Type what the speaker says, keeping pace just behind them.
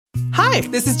Hi,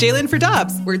 this is Jalen for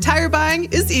Dobbs, where tire buying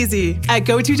is easy. At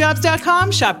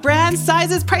GoToDobbs.com, shop brands,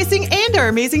 sizes, pricing, and our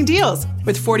amazing deals.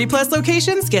 With 40-plus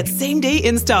locations, get same-day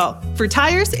install. For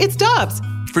tires, it's Dobbs.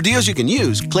 For deals you can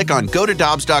use, click on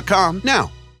GoToDobbs.com now.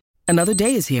 Another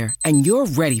day is here, and you're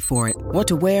ready for it. What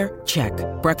to wear? Check.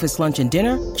 Breakfast, lunch, and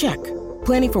dinner? Check.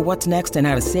 Planning for what's next and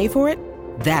how to save for it?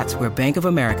 That's where Bank of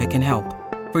America can help.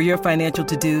 For your financial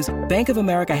to-dos, Bank of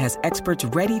America has experts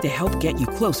ready to help get you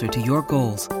closer to your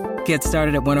goals. Get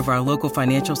started at one of our local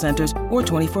financial centers or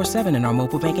 24/7 in our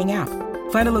mobile banking app.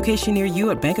 Find a location near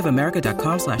you at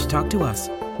bankofamerica.com/talktous.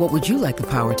 What would you like the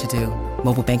power to do?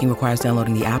 Mobile banking requires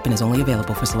downloading the app and is only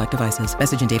available for select devices.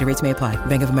 Message and data rates may apply.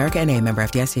 Bank of America N.A., member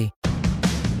FDIC.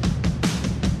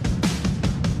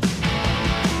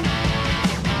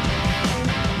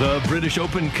 The British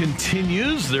Open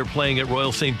continues. They're playing at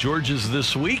Royal St. George's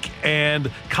this week.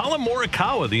 And Colin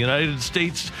Morikawa, the United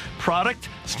States product,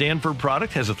 Stanford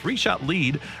product, has a 3-shot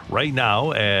lead right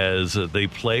now as they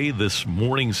play this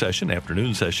morning session,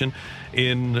 afternoon session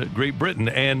in Great Britain.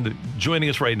 And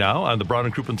joining us right now on the Brown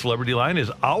and Crouppen Celebrity Line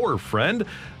is our friend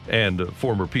and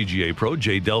former PGA pro,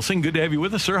 Jay Delsing. Good to have you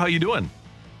with us, sir. How you doing?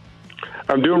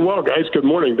 I'm doing well, guys. Good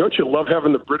morning. Don't you love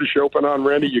having the British Open on,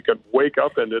 Randy? You can wake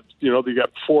up and you got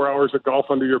 4 hours of golf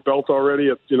under your belt already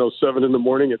at 7 in the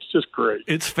morning. It's just great.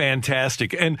 It's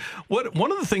fantastic. And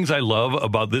one of the things I love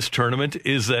about this tournament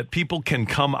is that people can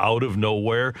come out of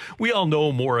nowhere. We all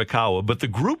know Morikawa, but the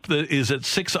group that is at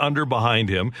 6 under behind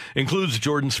him includes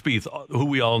Jordan Spieth, who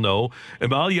we all know,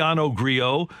 Emiliano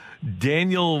Grillo,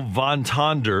 Daniel Van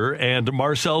Tonder, and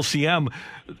Marcel Siem.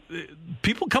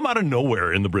 People come out of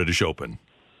nowhere in the British Open.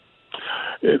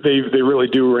 They really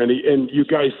do, Randy. And you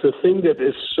guys, the thing that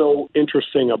is so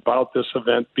interesting about this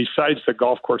event, besides the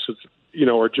golf courses,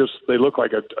 are just they look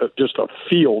like just a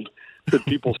field that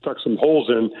people stuck some holes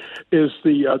in, is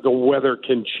the weather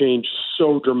can change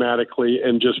so dramatically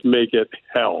and just make it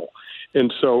hell.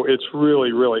 And so it's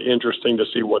really, really interesting to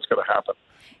see what's going to happen.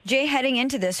 Jay, heading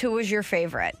into this, who was your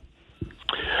favorite?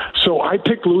 So I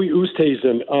picked Louis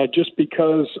Oosthuizen just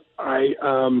because I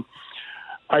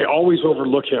always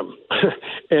overlook him.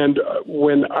 And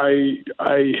when I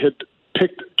had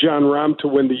picked Jon Rahm to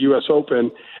win the U.S.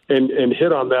 Open and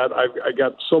hit on that, I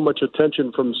got so much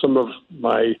attention from some of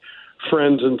my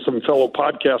friends and some fellow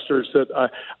podcasters that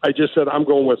I just said I'm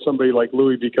going with somebody like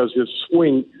Louis because his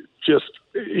swing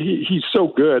he's so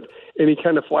good and he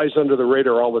kind of flies under the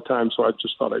radar all the time. So I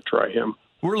just thought I'd try him.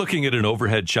 We're looking at an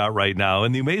overhead shot right now,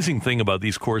 and the amazing thing about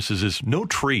these courses is no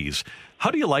trees. How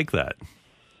do you like that?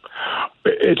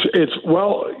 It's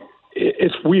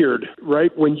weird,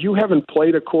 right? When you haven't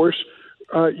played a course,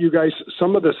 you guys,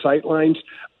 some of the sight lines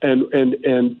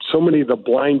and so many of the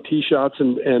blind tee shots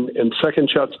and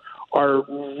second shots are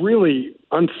really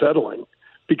unsettling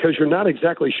because you're not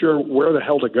exactly sure where the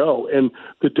hell to go. And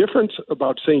the difference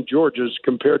about St. George's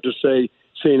compared to, say,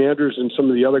 St. Andrews and some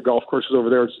of the other golf courses over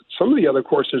there, some of the other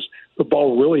courses, the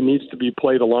ball really needs to be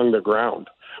played along the ground.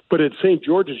 But at St.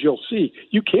 George's, you'll see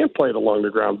you can't play it along the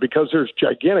ground because there's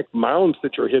gigantic mounds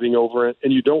that you're hitting over it,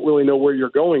 and you don't really know where you're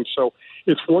going. So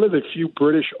it's one of the few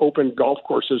British Open golf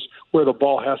courses where the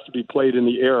ball has to be played in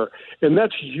the air, and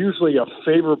that's usually a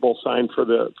favorable sign for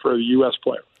the U.S.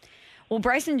 player. Well,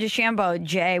 Bryson DeChambeau,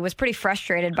 Jay, was pretty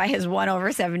frustrated by his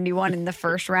 1/71 in the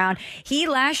first round. He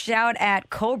lashed out at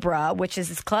Cobra, which is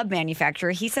his club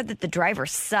manufacturer. He said that the driver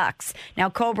sucks. Now,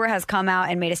 Cobra has come out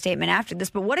and made a statement after this,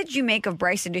 but what did you make of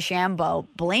Bryson DeChambeau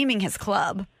blaming his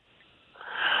club?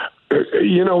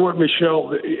 You know what,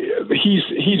 Michelle?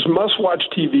 He's must-watch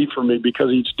TV for me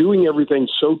because he's doing everything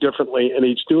so differently, and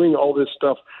he's doing all this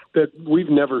stuff that we've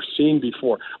never seen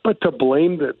before. But to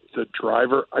blame the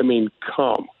driver, I mean,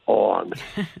 come on.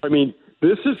 I mean,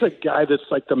 this is a guy that's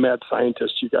like the mad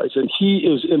scientist, you guys, and he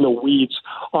is in the weeds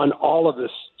on all of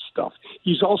this stuff.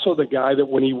 He's also the guy that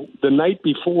when the night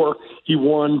before he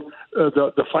won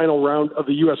the final round of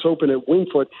the U.S. Open at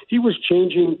Wingfoot, he was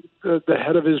changing the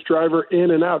head of his driver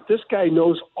in and out. This guy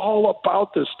knows all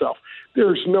about this stuff.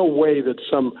 There's no way that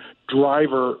some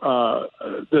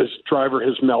this driver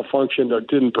has malfunctioned or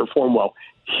didn't perform well.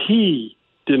 He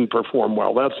didn't perform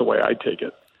well. That's the way I take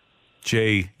it.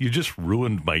 Jay, you just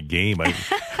ruined my game.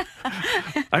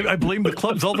 I blame the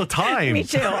clubs all the time. Me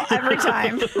too, every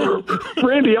time.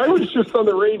 Randy, I was just on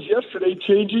the range yesterday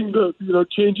changing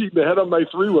the head on my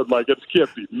 3-wood. Like, it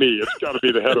can't be me. It's got to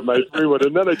be the head of my 3-wood.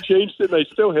 And then I changed it, and I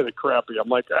still hit it crappy. I'm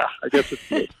like, I guess it's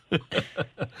me.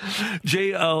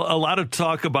 Jay, a lot of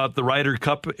talk about the Ryder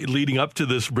Cup leading up to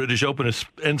this British Open,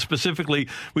 and specifically,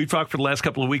 we've talked for the last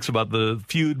couple of weeks about the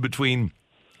feud between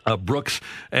Brooks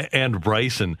and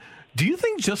Bryson. Do you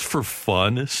think just for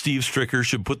fun, Steve Stricker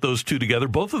should put those two together?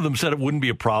 Both of them said it wouldn't be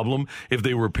a problem if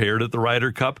they were paired at the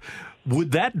Ryder Cup.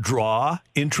 Would that draw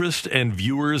interest and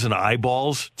viewers and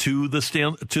eyeballs to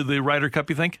the Ryder Cup,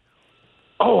 you think?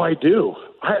 Oh, I do.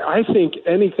 I think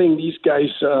anything these guys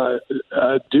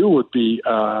do would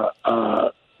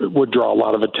draw a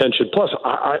lot of attention. Plus,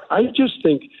 I just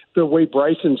think the way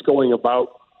Bryson's going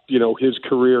about, his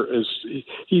career is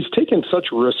he's taken such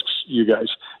risks, you guys.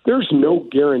 There's no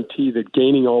guarantee that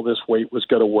gaining all this weight was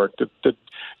going to work, that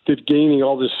gaining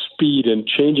all this speed and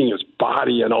changing his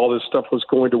body and all this stuff was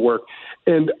going to work.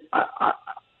 And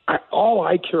all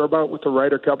I care about with the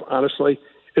Ryder Cup, honestly,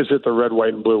 is that the red,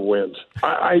 white, and blue wins.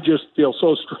 I just feel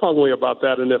so strongly about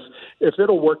that. And if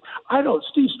it'll work,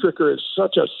 Steve Stricker is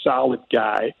such a solid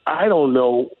guy. I don't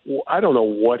know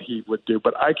what he would do,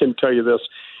 but I can tell you this.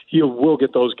 He will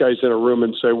get those guys in a room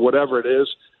and say, whatever it is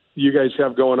you guys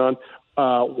have going on,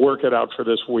 work it out for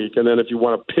this week. And then if you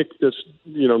want to pick this,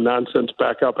 nonsense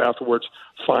back up afterwards,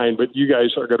 fine. But you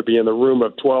guys are going to be in the room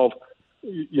of 12,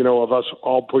 of us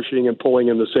all pushing and pulling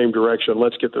in the same direction.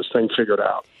 Let's get this thing figured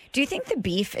out. Do you think the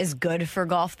beef is good for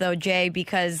golf, though, Jay?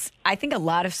 Because I think a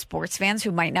lot of sports fans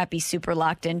who might not be super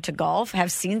locked into golf have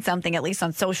seen something, at least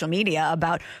on social media,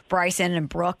 about Bryson and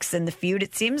Brooks and the feud.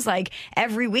 It seems like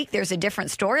every week there's a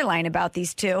different storyline about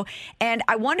these two. And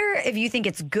I wonder if you think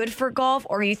it's good for golf,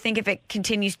 or you think if it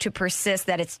continues to persist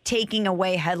that it's taking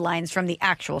away headlines from the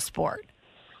actual sport.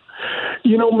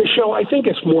 Michelle, I think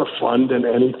it's more fun than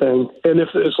anything. And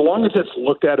as long as it's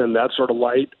looked at in that sort of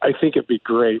light, I think it'd be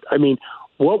great. I mean,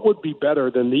 what would be better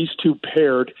than these two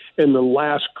paired in the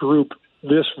last group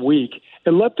this week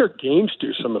and let their games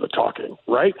do some of the talking,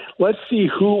 right? Let's see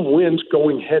who wins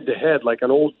going head to head, like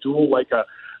an old duel, like a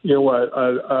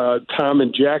Tom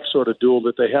and Jack sort of duel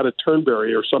that they had at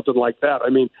Turnberry or something like that.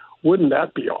 I mean, wouldn't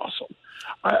that be awesome?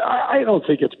 I don't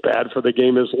think it's bad for the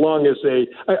game as long as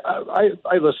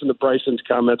I listen to Bryson's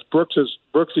comments.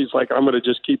 Brooksy's like, I'm going to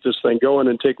just keep this thing going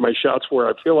and take my shots where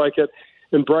I feel like it.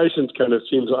 And Bryson's kind of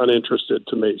seems uninterested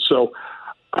to me. So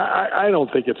I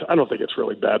don't think it's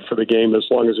really bad for the game as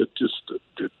long as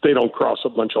they don't cross a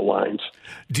bunch of lines.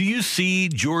 Do you see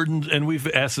Jordan, and we've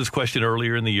asked this question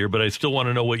earlier in the year, but I still want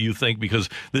to know what you think because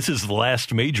this is the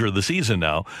last major of the season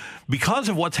now. Because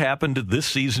of what's happened this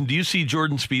season, do you see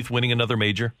Jordan Spieth winning another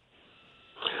major?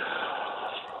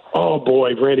 Oh,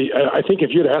 boy, Randy, I think if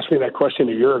you'd asked me that question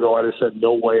a year ago, I'd have said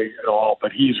no way at all.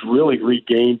 But he's really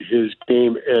regained his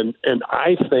game. And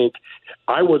I think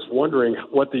I was wondering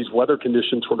what these weather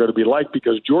conditions were going to be like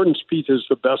because Jordan Spieth is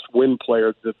the best wind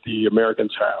player that the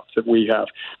Americans have, that we have.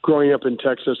 Growing up in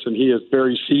Texas, and he is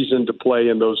very seasoned to play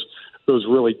in those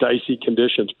really dicey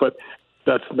conditions. But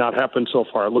that's not happened so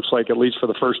far. It looks like at least for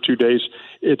the first 2 days,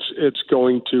 it's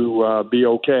going to be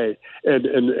okay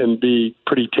and be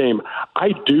pretty tame. I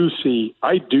do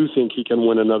think he can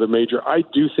win another major. I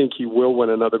do think he will win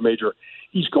another major.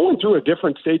 He's going through a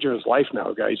different stage in his life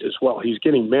now, guys, as well. He's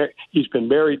getting married. He's been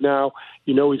married now.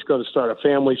 He's going to start a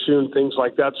family soon, things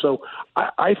like that. So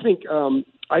I think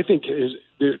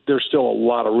there's still a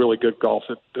lot of really good golf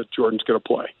that Jordan's going to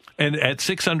play. And at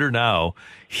 6 under now,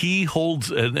 he holds,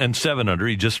 and 7 under,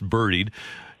 he just birdied.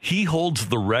 He holds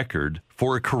the record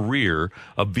for a career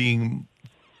of being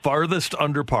farthest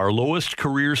under par, lowest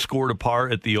career score to par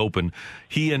at the Open.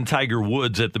 He and Tiger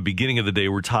Woods at the beginning of the day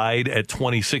were tied at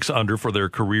 26 under for their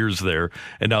careers there.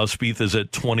 And now Spieth is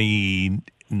at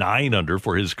 29 under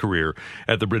for his career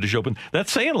at the British Open.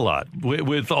 That's saying a lot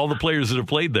with all the players that have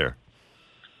played there.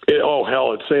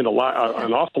 It's saying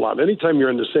an awful lot. Anytime you're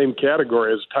in the same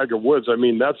category as Tiger Woods, I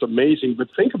mean, that's amazing. But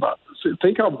think about this.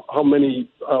 Think how many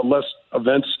less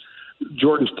events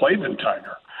Jordan's played than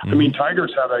Tiger. Mm-hmm. I mean,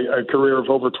 Tiger's had a career of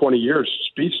over 20 years.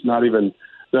 Spieth's not even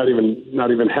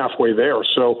halfway there.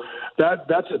 So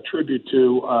that's a tribute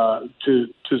to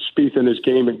Spieth and his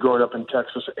game and growing up in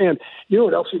Texas. And you know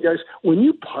what else, you guys? When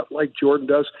you putt like Jordan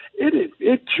does,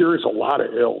 it cures a lot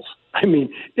of ills. I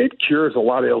mean, it cures a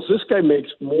lot of ills. This guy makes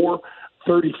more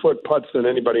 30-foot putts than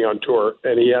anybody on tour,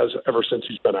 and he has ever since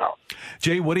he's been out.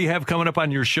 Jay, what do you have coming up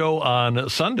on your show on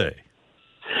Sunday?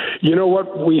 You know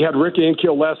what? We had Rick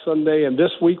Ankiel last Sunday, and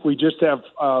this week we just have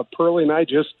Pearlie and I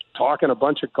just talking a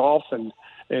bunch of golf and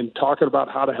talking about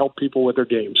how to help people with their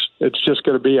games. It's just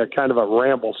going to be a kind of a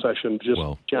ramble session,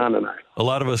 John and I. A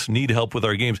lot of us need help with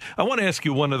our games. I want to ask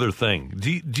you one other thing.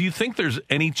 Do you think there's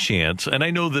any chance, and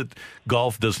I know that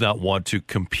golf does not want to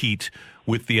compete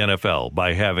with the NFL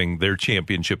by having their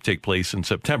championship take place in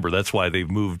September. That's why they've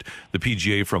moved the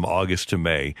PGA from August to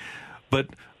May. But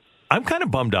I'm kind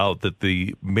of bummed out that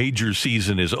the major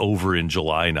season is over in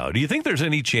July now. Do you think there's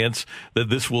any chance that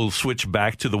this will switch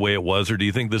back to the way it was, or do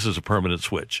you think this is a permanent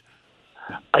switch?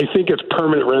 I think it's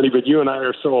permanent, Randy, but you and I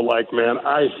are so alike, man.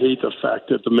 I hate the fact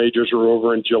that the majors are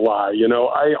over in July. You know,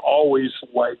 I always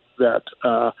liked that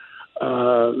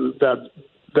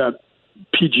that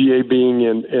PGA being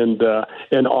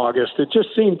in August. It just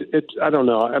seemed, I don't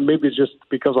know, maybe it's just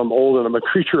because I'm old and I'm a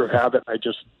creature of habit. I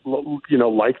just,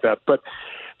 like that. But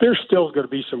there's still going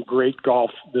to be some great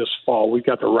golf this fall. We've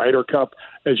got the Ryder Cup.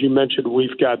 As you mentioned,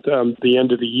 we've got the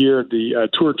end of the year, the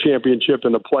Tour Championship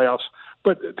and the playoffs.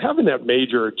 But having that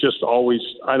major, it just always,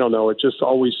 I don't know, it just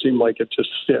always seemed like it just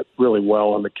fit really well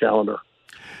on the calendar.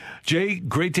 Jay,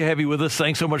 great to have you with us.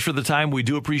 Thanks so much for the time. We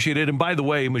do appreciate it. And by the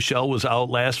way, Michelle was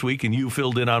out last week and you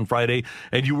filled in on Friday,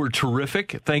 and you were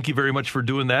terrific. Thank you very much for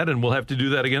doing that, and we'll have to do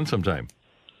that again sometime.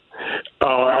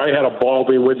 Oh, I had a ball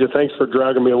being with you. Thanks for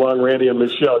dragging me along, Randy and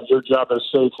Michelle. Your job is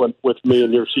safe with me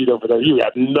in your seat over there. You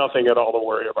got nothing at all to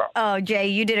worry about. Oh, Jay,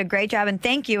 you did a great job, and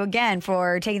thank you again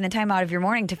for taking the time out of your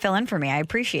morning to fill in for me. I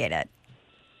appreciate it.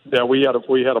 Yeah, we had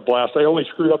a blast. I only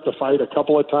screwed up the fight a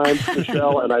couple of times,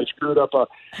 Michelle, and I screwed up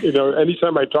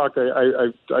anytime I talk,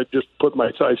 I just put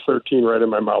my size 13 right in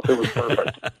my mouth. It was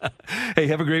perfect. Hey,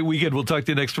 have a great weekend. We'll talk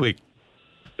to you next week.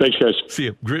 Thanks, guys. See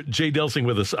you. Jay Delsing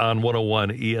with us on 101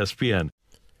 ESPN.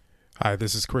 Hi,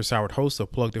 this is Chris Howard, host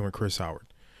of Plugged In with Chris Howard.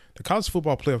 The College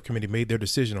Football Playoff Committee made their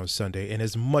decision on Sunday, and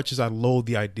as much as I loathe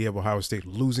the idea of Ohio State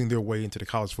losing their way into the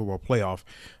College Football Playoff,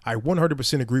 I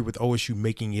 100% agree with OSU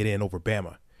making it in over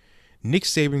Bama. Nick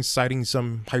Saban citing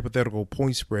some hypothetical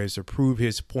point spreads to prove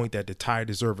his point that the Tide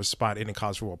deserve a spot in the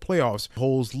college football playoffs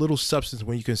holds little substance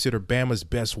when you consider Bama's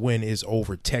best win is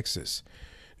over Texas.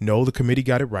 No, the committee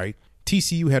got it right.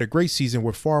 TCU had a great season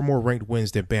with far more ranked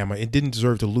wins than Bama and didn't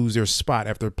deserve to lose their spot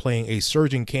after playing a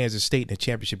surging Kansas State in a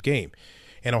championship game.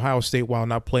 And Ohio State, while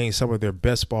not playing some of their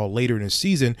best ball later in the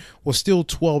season, was still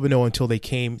 12-0 until they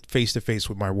came face-to-face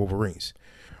with my Wolverines.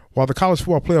 While the college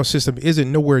football playoff system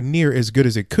isn't nowhere near as good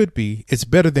as it could be, it's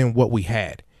better than what we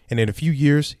had. And in a few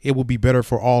years, it will be better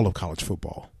for all of college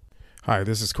football. Hi,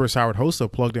 this is Chris Howard, host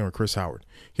of Plugged In with Chris Howard.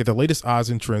 Get the latest odds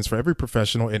and trends for every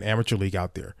professional and amateur league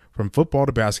out there. From football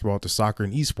to basketball to soccer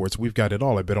and esports, we've got it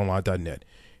all at betonline.net.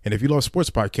 And if you love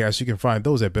sports podcasts, you can find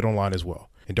those at BetOnline as well.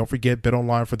 And don't forget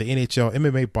BetOnline for the NHL,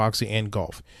 MMA, boxing, and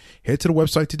golf. Head to the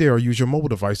website today or use your mobile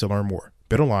device to learn more.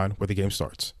 BetOnline, where the game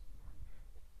starts.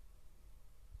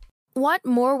 Want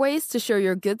more ways to show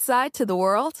your good side to the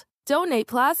world? Donate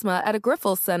plasma at a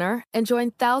Grifols Center and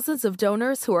join thousands of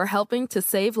donors who are helping to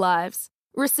save lives.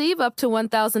 Receive up to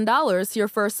 $1,000 your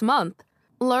first month.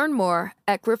 Learn more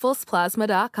at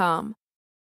grifolsplasma.com.